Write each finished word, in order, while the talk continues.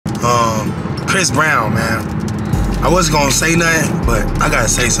Chris Brown, man. I wasn't gonna say nothing, but I gotta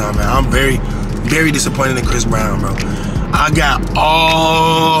say something, man. I'm very, very disappointed in Chris Brown, bro. I got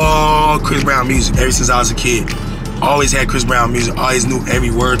all Chris Brown music ever since I was a kid. Always had Chris Brown music, always knew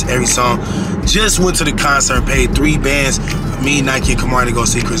every word to every song. Just went to the concert, paid 3 bands for me, Nike, and Kamari to go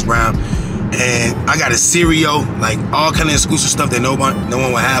see Chris Brown. And I got a stereo, like all kind of exclusive stuff that no one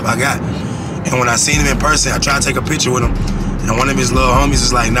would have, I got. And when I seen him in person, I tried to take a picture with him. And one of his little homies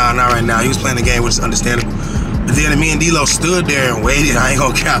was like, nah, not right now. He was playing the game, which is understandable. But then me and D-Lo stood there and waited. I ain't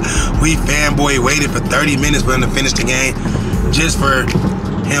gonna count. We fanboy waited for 30 minutes for him to finish the game just for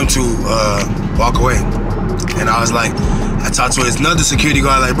him to walk away. And I was like, I talked to another security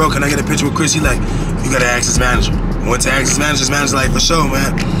guard, like, bro, can I get a picture with Chris? He like, you gotta ask his manager. I went to ask his manager like, for sure,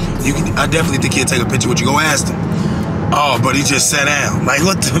 man. I definitely think he'll take a picture with you. Go ask him. Oh, but he just sat down. Like,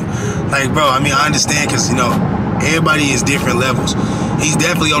 what the? Like, bro, I mean, I understand because, you know, everybody is different levels. He's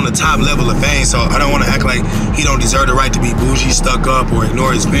definitely on the top level of fame, so I don't want to act like he don't deserve the right to be bougie, stuck up, or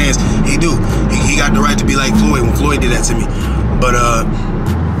ignore his fans. He do. He got the right to be like Floyd when Floyd did that to me. But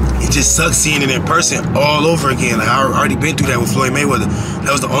it just sucks seeing it in person all over again. Like, I already been through that with Floyd Mayweather.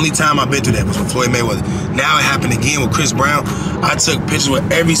 That was the only time I've been through that was with Floyd Mayweather. Now it happened again with Chris Brown. I took pictures with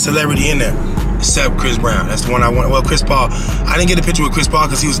every celebrity in there except Chris Brown. That's the one I wanted. Well, Chris Paul. I didn't get a picture with Chris Paul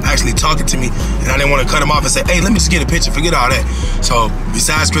because he was actually talking to me, and I didn't want to cut him off and say, hey, let me just get a picture. Forget all that. So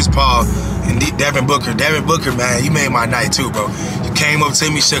besides Chris Paul and Devin Booker, man, you made my night too, bro. You came up to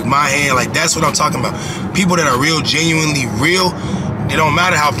me, shook my hand. Like, that's what I'm talking about. People that are real, genuinely real. It don't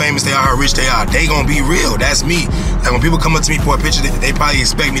matter how famous they are, how rich they are. They gonna be real. That's me. Like, when people come up to me for a picture, they probably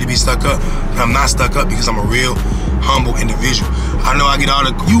expect me to be stuck up. But I'm not stuck up because I'm a real, humble individual. I know I get all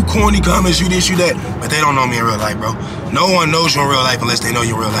the, you corny comments, you this, you that, but they don't know me in real life, bro. No one knows you in real life unless they know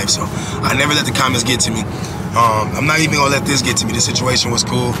you in real life. So I never let the comments get to me. I'm not even gonna let this get to me. The situation was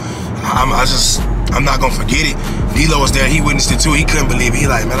cool. I'm not gonna forget it. D-Lo was there, he witnessed it too. He couldn't believe it. He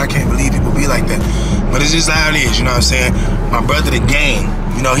like, man, I can't believe people be like that. But it's just how it is, you know what I'm saying? My brother, the game,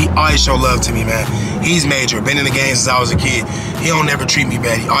 you know, he always show love to me, man. He's major, been in the game since I was a kid. He don't never treat me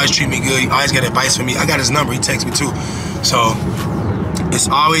bad. He always treat me good. He always got advice for me. I got his number, he texts me too. So it's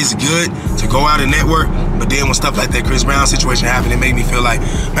always good to go out and network, but then when stuff like that Chris Brown situation happened, it made me feel like,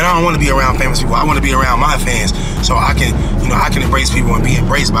 man, I don't want to be around famous people. I want to be around my fans, so I can, you know, I can embrace people and be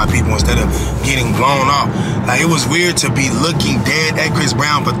embraced by people instead of getting blown off. Like, it was weird to be looking dead at Chris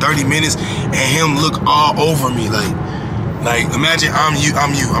Brown for 30 minutes and him look all over me. Like imagine I'm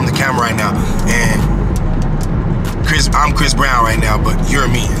the camera right now, and I'm Chris Brown right now, but you're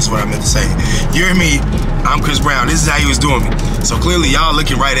me. That's what I meant to say. You're me. I'm Chris Brown. This is how he was doing me. So clearly y'all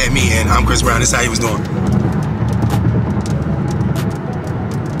looking right at me, and I'm Chris Brown. This is how he was doing.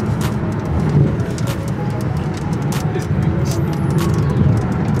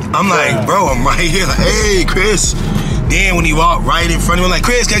 I'm like, bro, I'm right here. Like, hey, Chris. Then when he walked right in front of me, I'm like,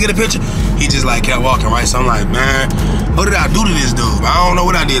 Chris, can I get a picture? He just like kept walking, right? So I'm like, man, what did I do to this dude? I don't know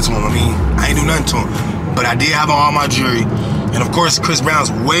what I did to him. I mean, I ain't do nothing to him. But I did have on all my jewelry. And of course, Chris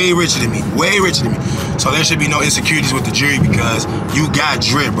Brown's way richer than me, way richer than me. So there should be no insecurities with the jewelry because you got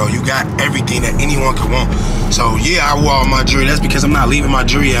drip, bro. You got everything that anyone could want. So yeah, I wore all my jewelry. That's because I'm not leaving my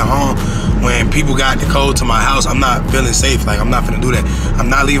jewelry at home. When people got the code to my house, I'm not feeling safe. Like, I'm not gonna do that. I'm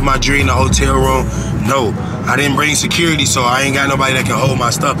not leaving my jewelry in the hotel room. No, I didn't bring security, so I ain't got nobody that can hold my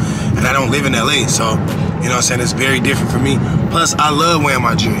stuff. And I don't live in LA, so, you know what I'm saying? It's very different for me. Plus, I love wearing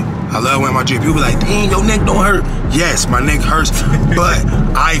my jewelry. I love wearing my jewelry. People be like, dang, your neck don't hurt. Yes, my neck hurts, but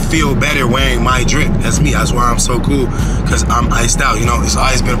I feel better wearing my drip. That's me. That's why I'm so cool, because I'm iced out, you know? It's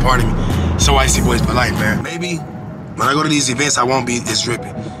always been a part of me. So icy boys for life, man. Maybe when I go to these events, I won't be as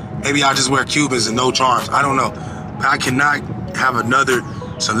dripping. Maybe I'll just wear Cubans and no charms. I don't know. But I cannot have another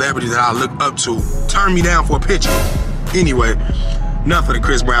celebrity that I look up to turn me down for a picture. Anyway, enough of the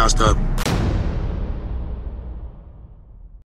Chris Brown stuff.